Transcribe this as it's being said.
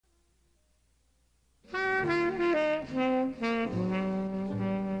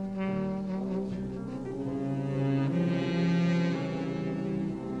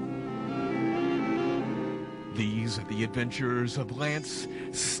the adventures of Lance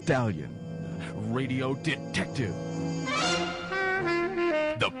Stallion, radio detective.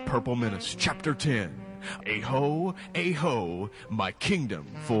 The Purple Menace, Chapter 10. A-ho, my kingdom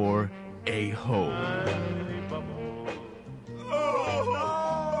for A-ho.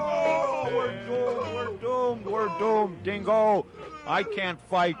 We're doomed, Dingo. I can't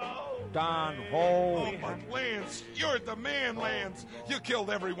fight Don Ho. Oh, but Lance, you're the man, Lance. You killed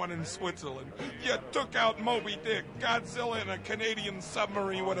everyone in Switzerland. You took out Moby Dick, Godzilla, and a Canadian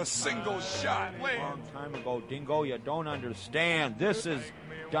submarine with a single shot, Lance. A long time ago, Dingo, you don't understand. This is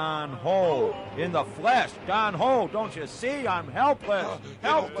Don Ho in the flesh. Don Ho, don't you see? I'm helpless.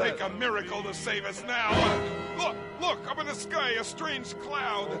 It'll take a miracle to save us now. Look, up in the sky, a strange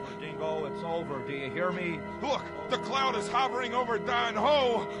cloud. Dingo, it's over. Do you hear me? Look, the cloud is hovering over Don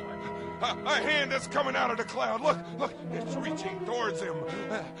Ho. A hand is coming out of the cloud. Look, it's reaching towards him.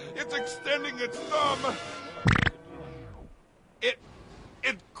 It's extending its thumb. It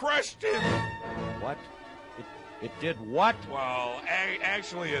crushed him. What? It did what? Well,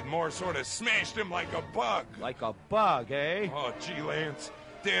 actually, it more sort of smashed him like a bug. Like a bug, eh? Oh, gee, Lance.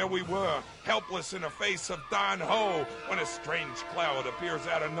 There we were, helpless in the face of Don Ho, when a strange cloud appears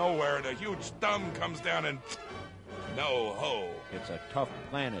out of nowhere and a huge thumb comes down and... No ho. It's a tough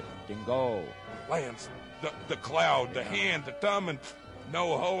planet, Dingo. Lance, the cloud, the hand, the thumb, and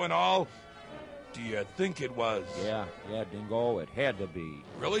no ho and all. Do you think it was? Yeah, Dingo, it had to be.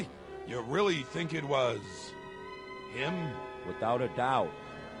 Really? You really think it was him? Without a doubt,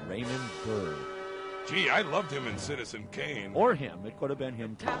 Raymond Burr. Gee, I loved him in Citizen Kane. Or him. It could have been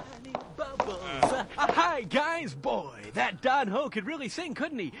him, too. Tiny bubbles. Hi, guys. Boy, that Don Ho could really sing,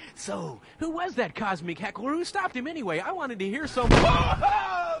 couldn't he? So, who was that cosmic heckler? Who stopped him anyway? I wanted to hear some...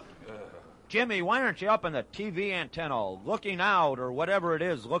 Jimmy, why aren't you up in the TV antenna looking out or whatever it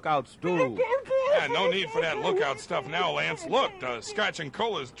is lookouts do? Yeah, no need for that lookout stuff now, Lance. Look, the Scotch and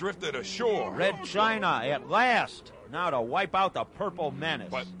Cola's drifted ashore. Red China, at last. Now to wipe out the Purple Menace.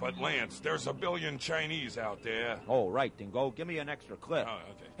 But Lance, there's a billion Chinese out there. Oh, right, Dingo. Give me an extra clip. Oh,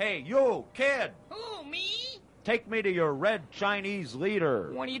 okay. Hey, you, kid. Who, me? Take me to your red Chinese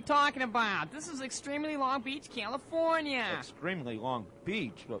leader. What are you talking about? This is extremely Long Beach, California. Extremely Long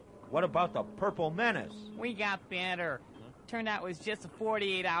Beach? But what about the Purple Menace? We got better. Turned out it was just a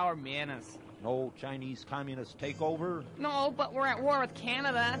 48-hour menace. No Chinese communist takeover? No, but we're at war with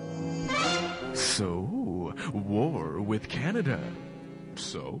Canada. So, war with Canada.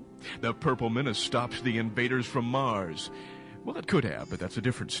 So, the Purple Menace stopped the invaders from Mars. Well, it could have, but that's a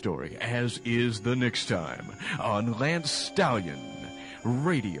different story, as is the next time on Lance Stallion,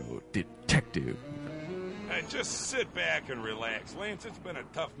 radio detective. Just sit back and relax. Lance, it's been a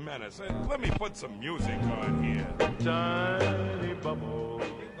tough menace. Let me put some music on here. Tiny bubble.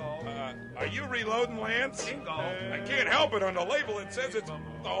 Are you reloading, Lance? Dingo. I can't help it. On the label it says it's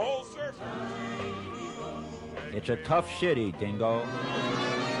the whole surface. It's a tough shitty, Dingo.